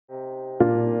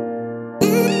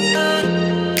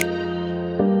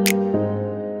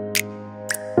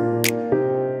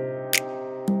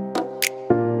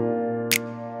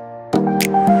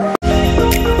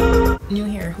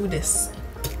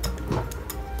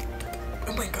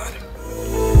god.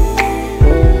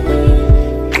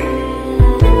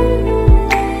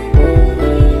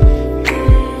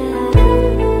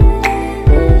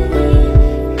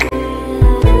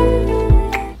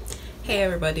 Hey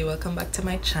everybody, welcome back to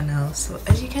my channel. So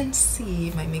as you can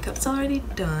see, my makeup's already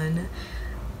done.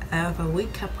 I have a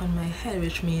wig cap on my head,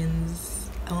 which means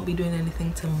I won't be doing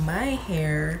anything to my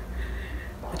hair,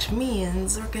 which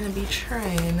means we're gonna be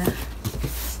trying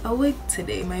a wig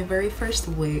today, my very first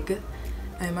wig.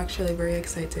 I'm actually very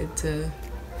excited to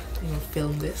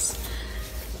film this.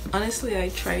 Honestly, I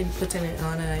tried putting it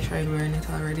on and I tried wearing it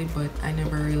already, but I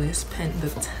never really spent the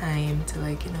time to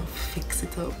fix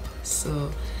it up.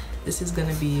 So this is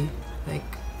gonna be like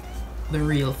the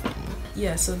real thing.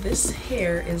 Yeah, so this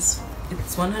hair it's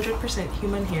 100%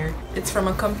 human hair. It's from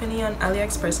a company on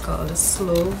AliExpress called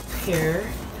Slove hair,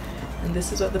 and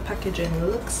this is what the packaging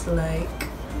looks like.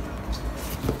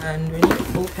 And when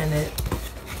you open it,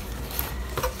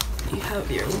 you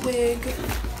have your wig.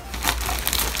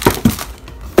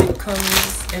 It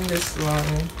comes in this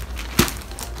long,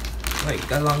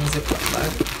 a long ziploc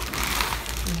bag.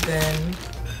 Then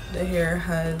the hair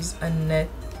has a net.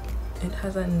 It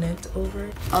has a net over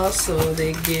it. Also,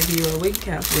 they give you a wig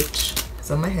cap, which is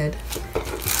on my head,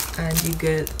 and you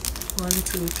get 1,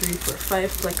 2, 3, 4,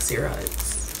 5 flexi rods.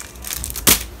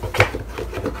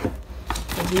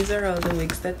 So these are all the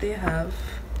wigs that they have,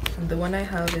 and the one I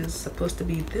have is supposed to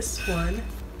be this one.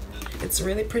 It's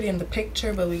really pretty in the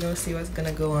picture, but we're gonna see what's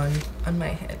gonna go on my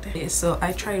head. Okay, so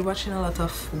I tried watching a lot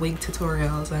of wig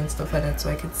tutorials and stuff like that so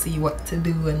I could see what to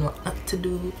do and what not to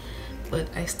do, but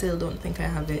I still don't think I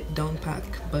have it down pack,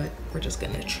 but we're just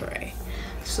gonna try.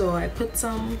 So I put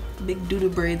some big doo-doo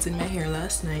braids in my hair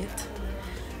last night,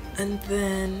 and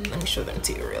then let me show them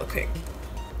to you real quick.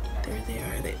 There they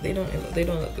are. They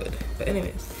don't look good, but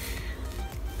anyways,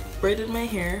 braided my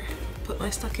hair, put my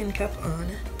stocking cap on.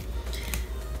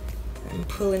 I'm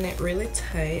pulling it really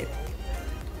tight,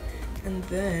 and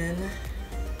then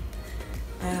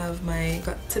I have my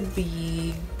got to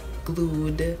be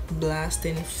glued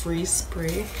blasting freeze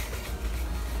spray,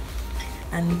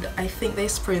 and I think they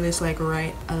spray this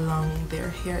right along their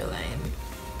hairline.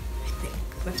 I think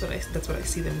that's what I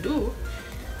see them do,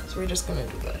 so we're just gonna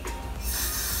do that.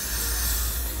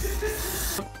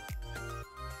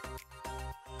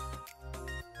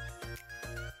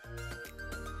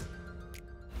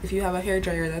 If you have a hair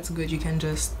dryer, that's good. You can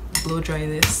just blow dry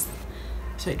this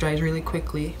so it dries really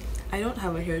quickly. I don't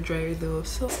have a hair dryer though,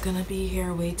 so it's gonna be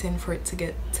here waiting for it to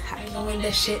get tight. I know when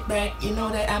the shit back, you know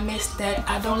that I miss that.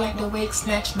 I don't like the wig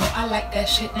snatch, no, I like that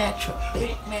shit natural.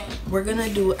 Big man. We're gonna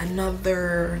do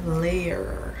another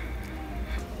layer.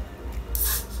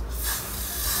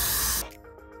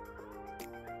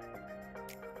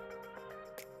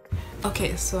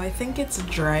 Okay, so I think it's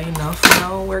dry enough.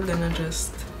 Now we're gonna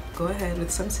just go ahead with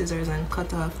some scissors and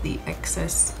cut off the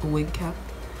excess wig cap.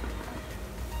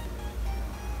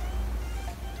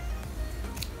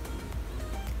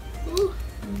 Ooh,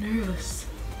 I'm nervous.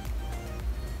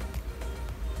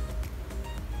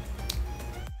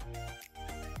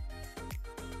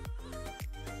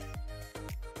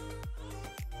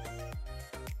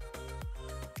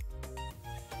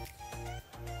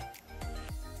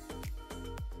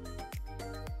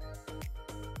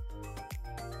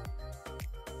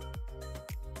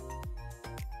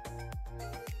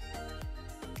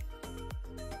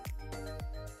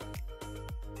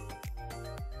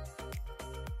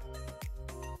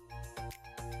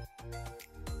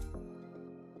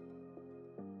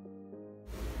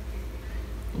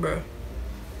 Bro,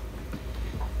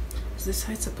 is this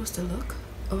how it's supposed to look?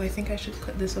 Oh, I think I should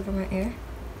cut this over my ear.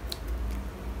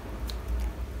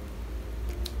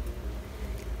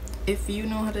 If you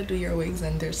know how to do your wigs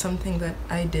and there's something that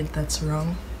I did that's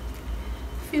wrong,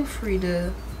 feel free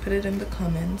to put it in the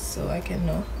comments so I can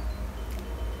know,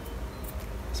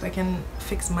 so I can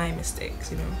fix my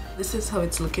mistakes, This is how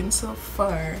it's looking so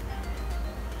far.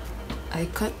 I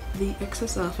cut the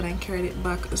excess off and I carried it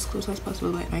back as close as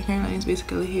possible. My hairline is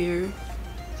basically here,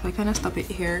 so I kind of stop it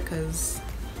here because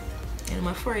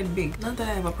my forehead big. Not that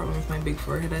I have a problem with my big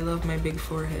forehead, I love my big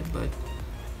forehead, but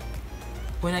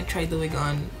when I tried the wig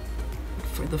on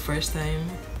for the first time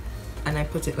and I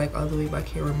put it all the way back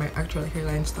here where my actual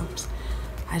hairline stops,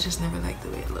 I just never liked the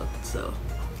way it looked. So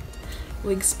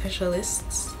wig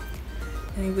specialists,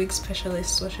 any wig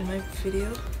specialists watching my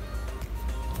video,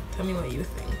 tell me what you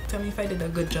think. Tell me if I did a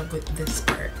good job with this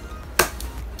part.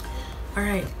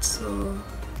 Alright, so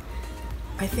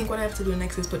I think what I have to do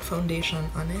next is put foundation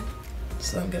on it.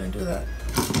 So I'm gonna do that.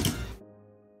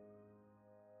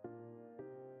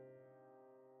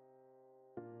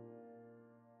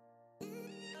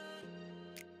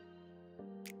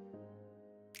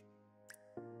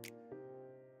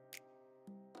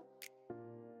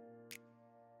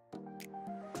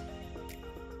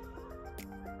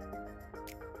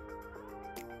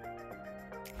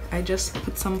 I just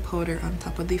put some powder on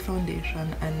top of the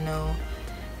foundation, and now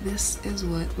this is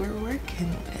what we're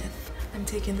working with. I'm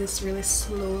taking this really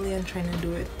slowly and trying to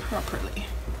do it properly.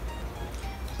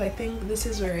 So I think this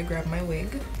is where I grab my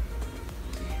wig.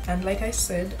 And like I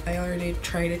said, I already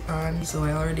tried it on, so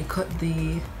I already cut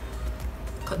the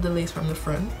lace from the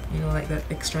front, you know, like that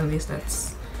extra lace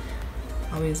that's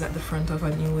always at the front of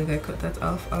a new wig. I cut that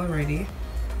off already,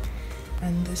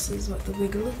 and this is what the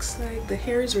wig looks like. The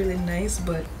hair is really nice,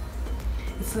 but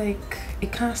it's like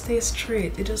it can't stay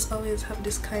straight. It just always have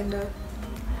this kind of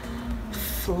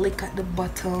flick at the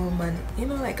bottom, and you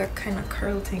know, like a kind of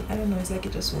curl thing. I don't know, it's like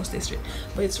it just won't stay straight,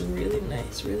 but it's really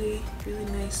nice, really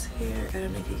nice hair. I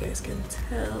don't know if you guys can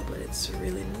tell, but it's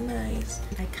really nice.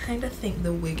 I kind of think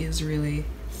the wig is really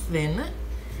thin,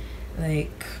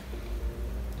 like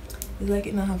it's like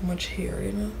it don't have much hair,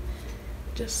 you know,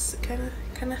 just kind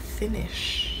of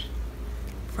thinnish.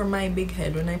 For my big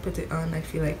head, when I put it on, I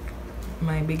feel like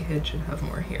my big head should have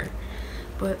more hair.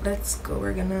 But let's go.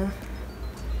 We're gonna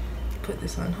put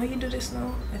this on. How you do this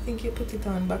now? I think you put it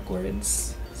on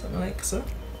backwards, something like so.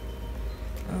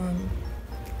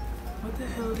 What the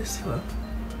hell is this for?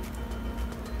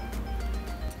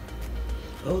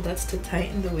 Oh, that's to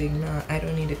tighten the wig. Nah, I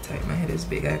don't need it tight. My head is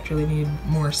big. I actually need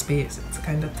more space. It's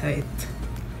kind of tight.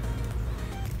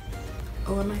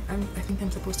 Oh, I think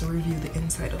I'm supposed to review the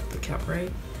inside of the cap,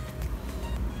 right?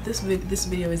 This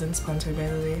video isn't sponsored, by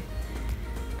the way.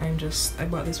 I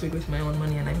bought this wig with my own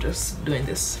money, and I'm just doing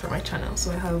this for my channel.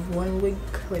 So I have one wig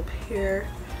clip here,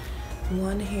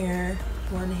 one here,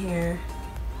 one here,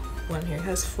 one here. It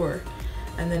has 4,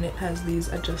 and then it has these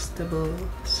adjustable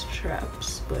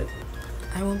straps, but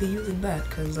I won't be using that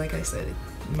because, like I said,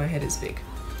 my head is big.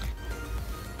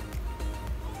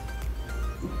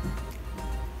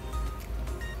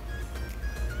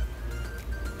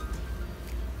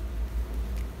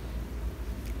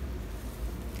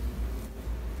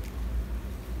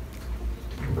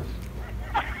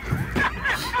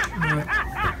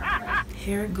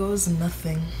 Here goes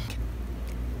nothing.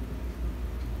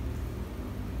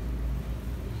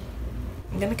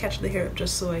 I'm gonna catch the hair up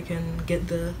just so I can get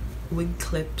the wig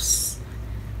clips,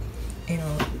 you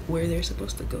know, where they're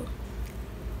supposed to go.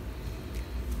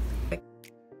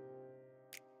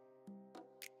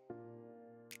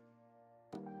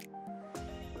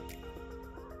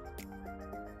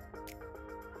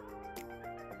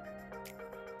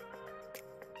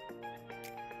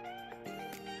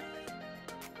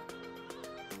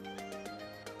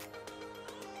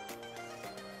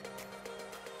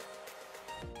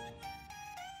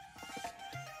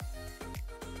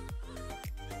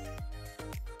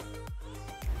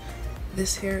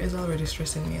 This hair is already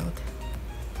stressing me out.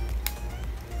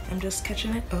 I'm just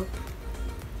catching it up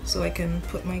so I can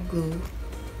put my glue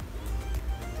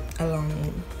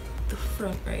along the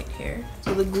front right here.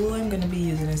 So the glue I'm going to be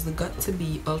using is the Got To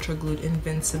Be Ultra Glued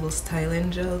Invincible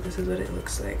Styling Gel. This is what it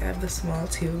looks like. I have the small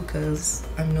tube because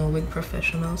I'm no wig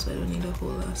professional, so I don't need a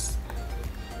full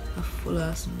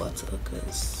ass bottle,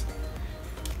 because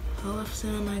how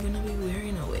often am I going to be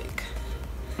wearing a wig?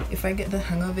 If I get the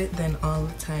hang of it, then all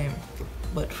the time,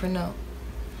 but for now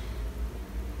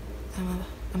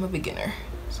I'm a beginner,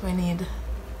 so I need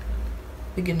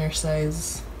beginner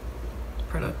size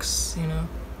products, you know,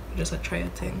 just a trial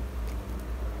thing.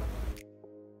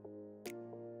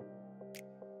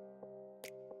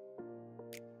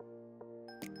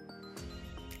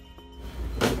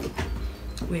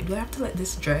 Wait, do I have to let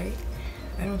this dry?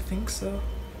 I don't think so.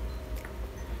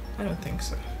 I don't think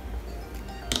so.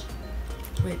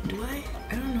 Wait, do I?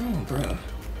 I don't know, bro.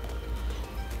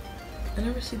 I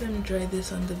never see them dry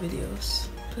this on the videos.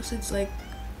 Plus it's like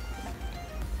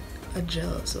a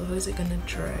gel, so how is it gonna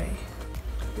dry?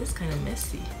 This is kind of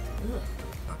messy. Ugh.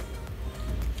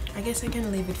 I guess I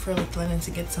can leave it for a little and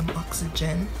to get some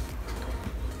oxygen.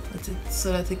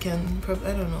 So that it can,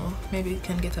 I don't know, maybe it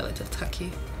can get a little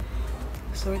tacky.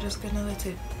 So we're just gonna let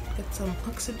it get some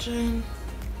oxygen.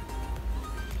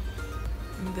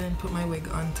 And then put my wig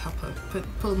on top of,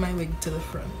 pull my wig to the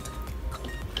front.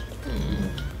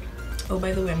 Oh,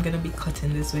 by the way, I'm gonna be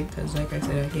cutting this wig because, like I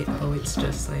said, I hate how it's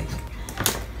just like,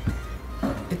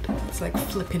 it's like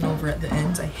flipping over at the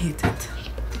ends. I hate it.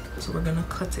 So we're gonna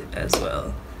cut it as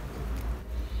well.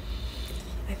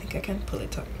 I think I can pull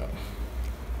it up now.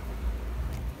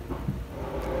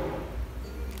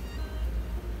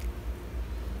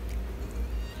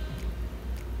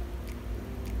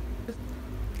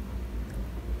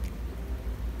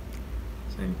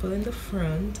 I'm pulling the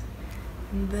front,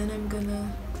 and then I'm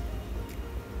gonna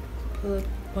pull it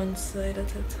one side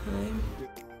at a time.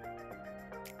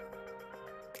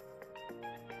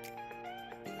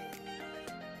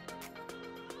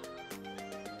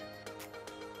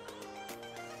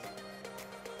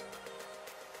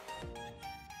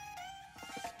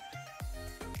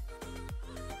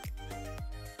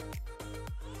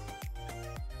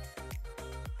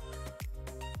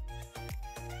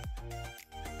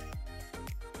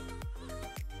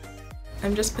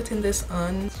 I'm just putting this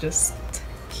on, just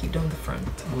keep down the front.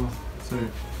 Oh, sorry.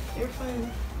 You're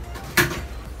fine.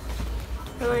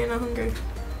 Hello, you're not hungry?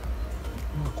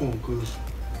 I'm conkers.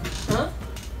 Huh?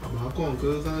 I'm a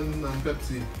conkers and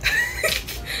Pepsi.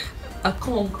 A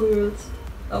conkers.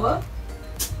 A what?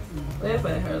 Where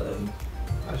by Harlan?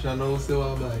 I shall know say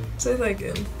what I buy. Say it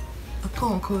again. A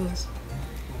conkers.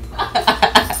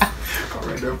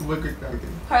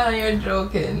 Harlan, you're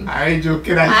joking. I ain't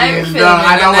joking. I'm said, filming.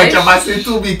 I don't want your message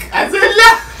too big. I said,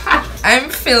 I'm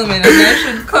filming and I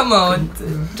should come out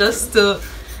just to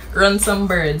run some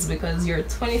birds because you're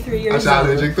 23 years old. old.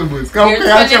 Allergic to birds. Come you're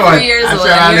 23 years old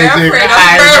and you're afraid of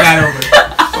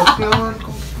birds.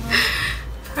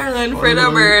 Harlan, afraid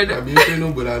of bird. I'm afraid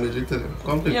no bird. Allergic to them.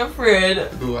 Come You're afraid.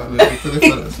 No, allergic to the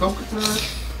fellas. Come quick.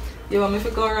 You want me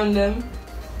to go around them?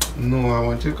 No, I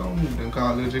want you to come with them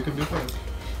because allergic to be fine.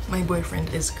 My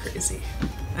boyfriend is crazy.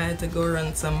 I had to go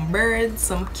run some birds,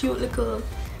 some cute little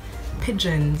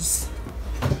pigeons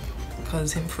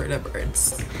because him afraid of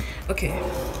birds. Okay,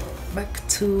 back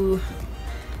to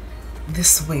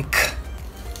this wig.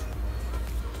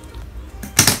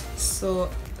 So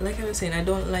like I was saying, I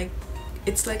don't like,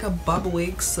 it's like a bob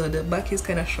wig, so the back is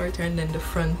kind of shorter and then the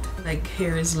front like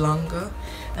hair is longer,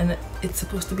 and it's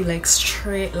supposed to be like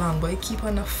straight long, but I keep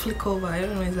on a flick over. I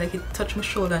don't know, it's like it touch my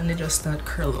shoulder and they just start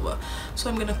curl over. So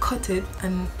I'm gonna cut it,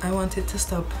 and I want it to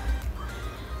stop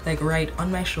like right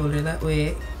on my shoulder, that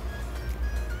way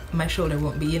my shoulder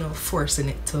won't be, you know, forcing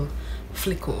it to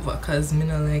flick over, because me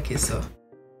not like it. So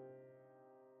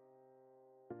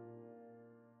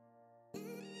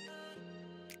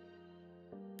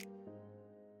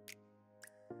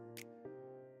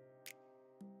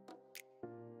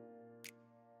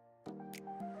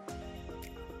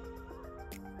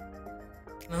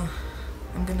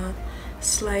I'm gonna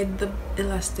slide the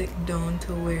elastic down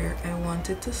to where I want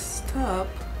it to stop.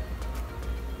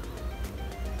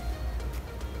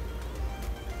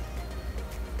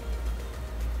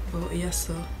 Oh yes,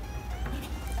 so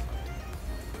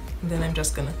then I'm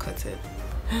just gonna cut it.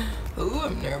 Oh,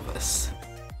 I'm nervous.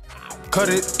 Cut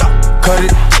it, cut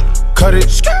it, cut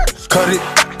it, cut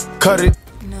it, cut it.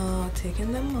 No,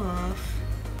 taking them off.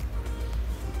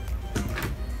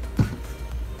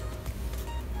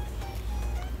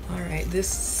 Alright,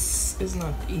 this is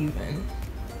not even.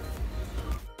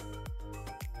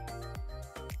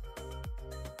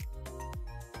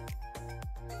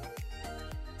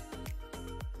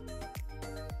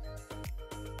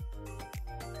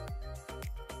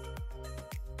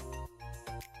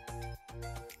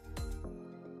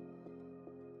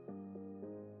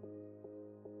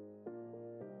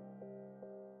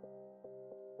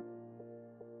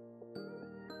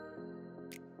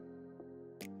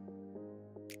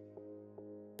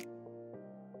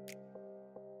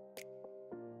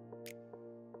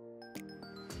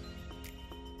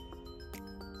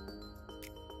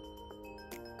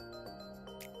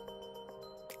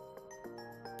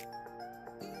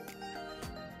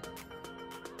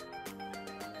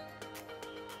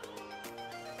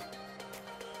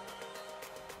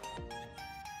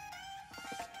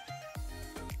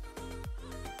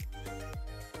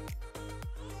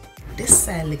 This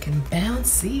side looking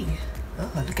bouncy.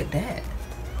 Oh, look at that.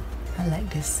 I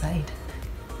like this side.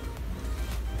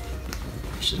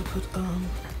 Should have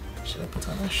put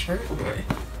on a shirt, boy.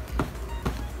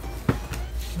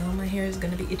 Now my hair is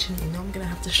gonna be itching. You know I'm gonna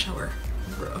have to shower,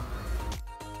 bro.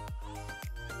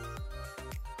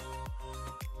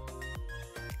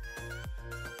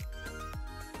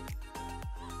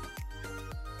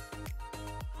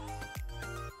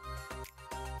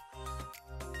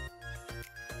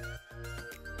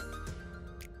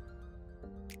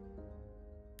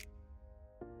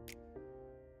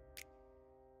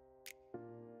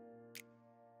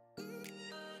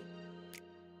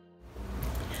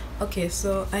 Okay,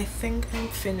 so I think I'm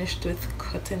finished with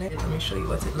cutting it. Let me show you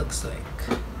what it looks like.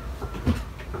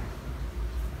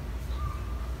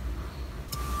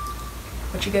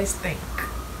 What you guys think?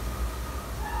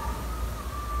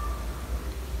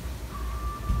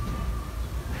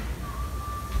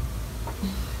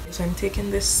 So I'm taking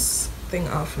this thing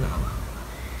off now.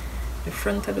 The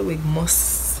front of the wig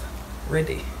must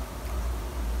ready.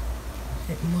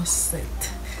 It must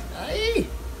set. Aye.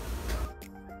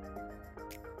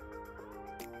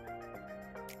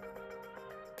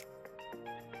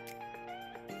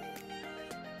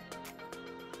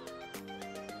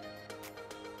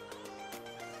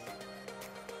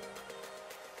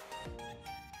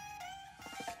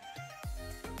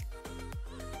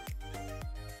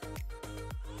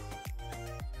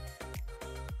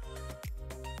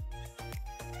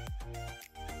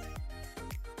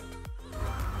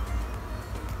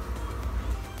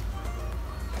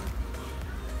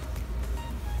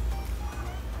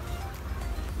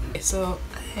 So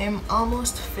I'm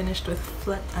almost finished with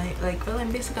flat iron, like, well,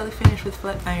 I'm basically finished with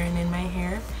flat iron in my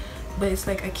hair, but it's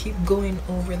like I keep going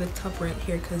over the top right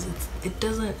here because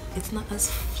it's not as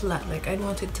flat. Like, I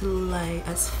want it to lie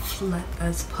as flat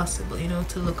as possible, you know,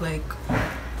 to look like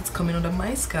it's coming out of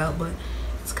my scalp, but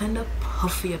it's kind of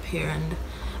puffy up here. And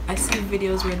I see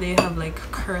videos where they have like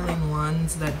curling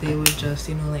ones that they would just,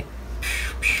 you know, like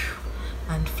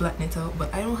and flatten it out,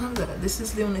 but I don't have that. This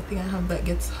is the only thing I have that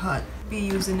gets hot. Be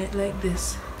using it like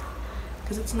this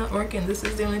because it's not working. This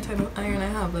is the only type of iron I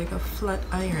have, like a flat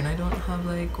iron. I don't have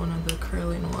like one of the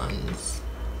curling ones.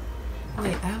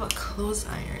 Wait, I have a clothes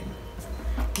iron,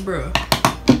 bro.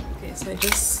 Okay, so I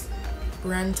just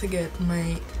ran to get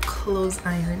my clothes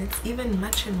iron. It's even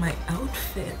matching my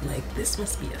outfit. Like, this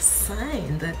must be a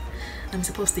sign that I'm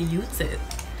supposed to use it.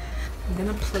 I'm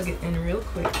gonna plug it in real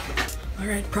quick. All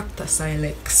right, practice,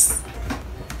 Alex.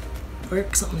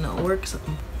 Work something now, work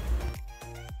something.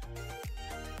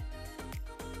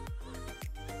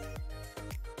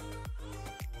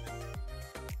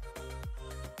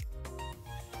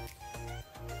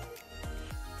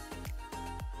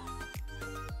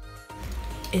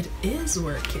 It is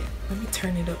working. Let me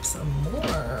turn it up some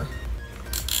more.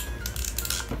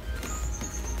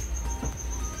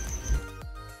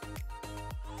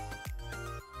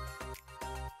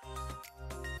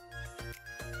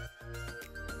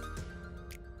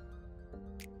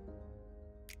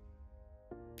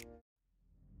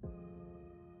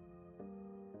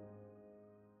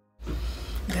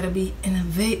 Gotta be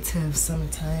innovative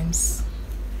sometimes.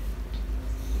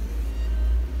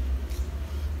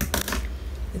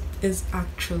 It is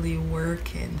actually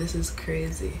working. This is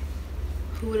crazy.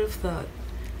 Who would have thought?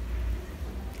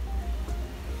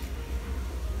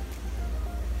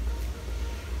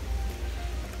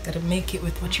 Gotta make it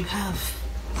with what you have.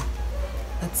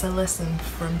 That's a lesson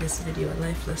from this video, a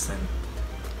life lesson.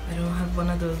 I don't have one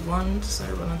of those wands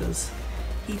or one of those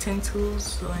heating tools,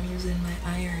 so I'm using my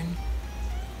iron.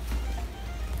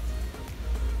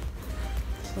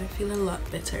 So I feel a lot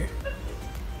better.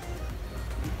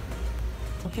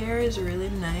 Hair is really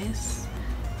nice.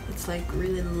 It's like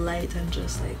really light and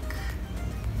just like,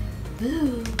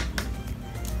 ooh.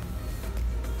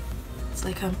 It's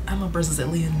like I'm a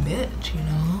Brazilian bitch, you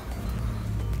know?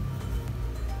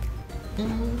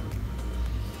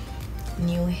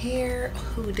 New hair,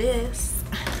 who this?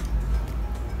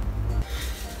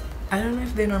 I don't know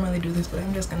if they normally do this, but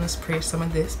I'm just gonna spray some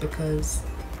of this because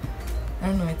I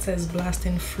don't know, it says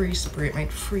blasting freeze spray. It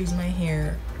might freeze my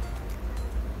hair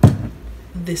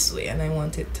this way and I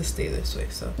want it to stay this way,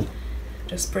 so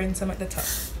just spraying some at the top.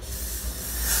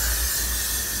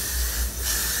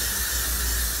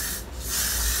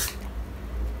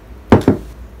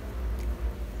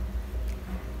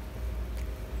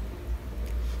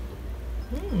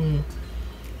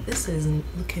 This is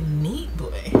looking neat,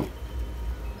 boy.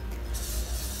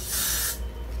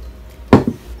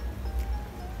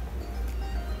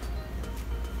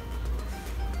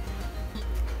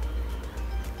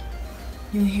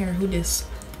 New hair, who this?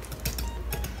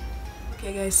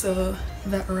 Okay guys, so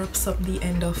that wraps up the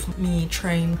end of me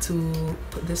trying to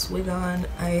put this wig on.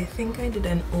 I think I did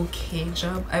an okay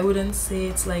job. I wouldn't say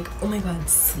it's like, oh my god,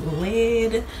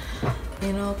 slayed,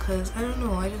 you know, because I don't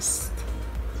know,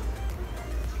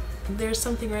 there's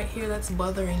something right here that's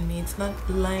bothering me. It's not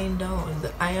lying down.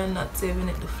 The iron not saving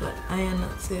it, the flat iron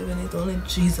not saving it. Only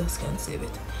Jesus can save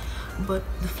it. But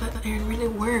the flat iron really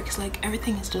works. Like,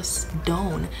 everything is just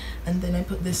down, and then I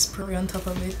put this spray on top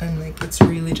of it and like it's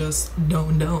really just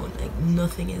down. Like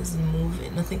nothing is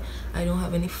moving, nothing. I don't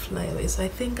have any flyaways. So I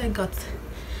think I got,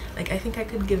 like, I think I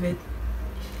could give it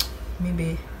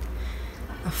maybe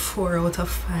a 4 out of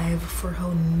 5 for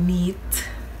how neat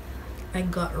I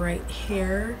got right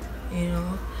here, you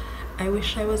know. I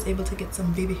wish I was able to get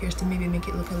some baby hairs to maybe make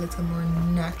it look a little more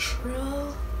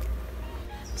natural.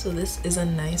 So this is a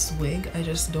nice wig. I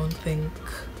just don't think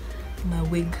my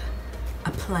wig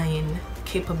applying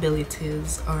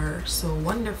capabilities are so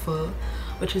wonderful,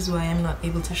 which is why I'm not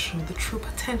able to show the true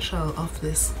potential of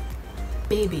this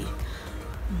baby.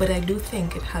 But I do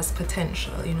think it has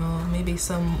potential, you know. Maybe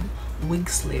some wig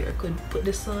slayer could put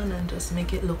this on and just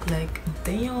make it look like,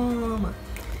 damn.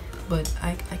 But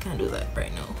I can't do that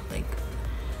right now. Like,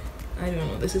 I don't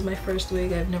know, this is my first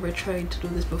wig. I've never tried to do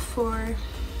this before,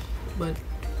 but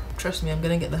trust me, I'm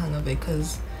gonna get the hang of it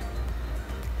because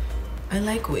I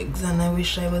like wigs and I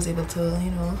wish I was able to,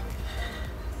 you know,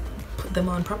 put them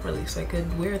on properly so I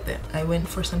could wear them. I went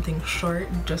for something short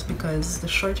just because the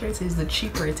shorter it is, the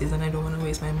cheaper it is, and I don't want to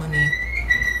waste my money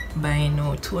buying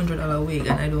no $200 wig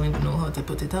and I don't even know how to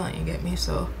put it on, you get me?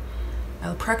 So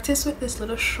I'll practice with this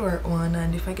little short one,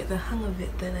 and if I get the hang of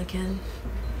it, then I can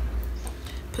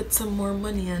put some more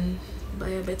money and buy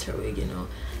a better wig, you know.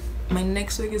 My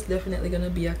next wig is definitely gonna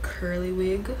be a curly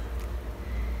wig,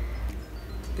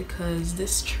 because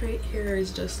this straight hair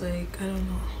is just like, I don't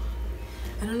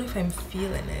know if I'm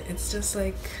feeling it. It's just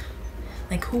like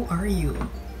who are you?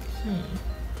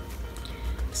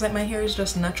 It's like my hair is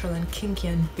just natural and kinky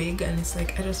and big, and it's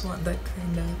like I just want that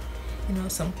kind of, you know,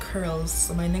 some curls.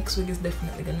 So my next wig is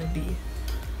definitely gonna be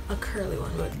a curly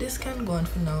one, but this can go on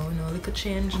for now, you know. Little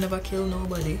change never kill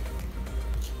nobody.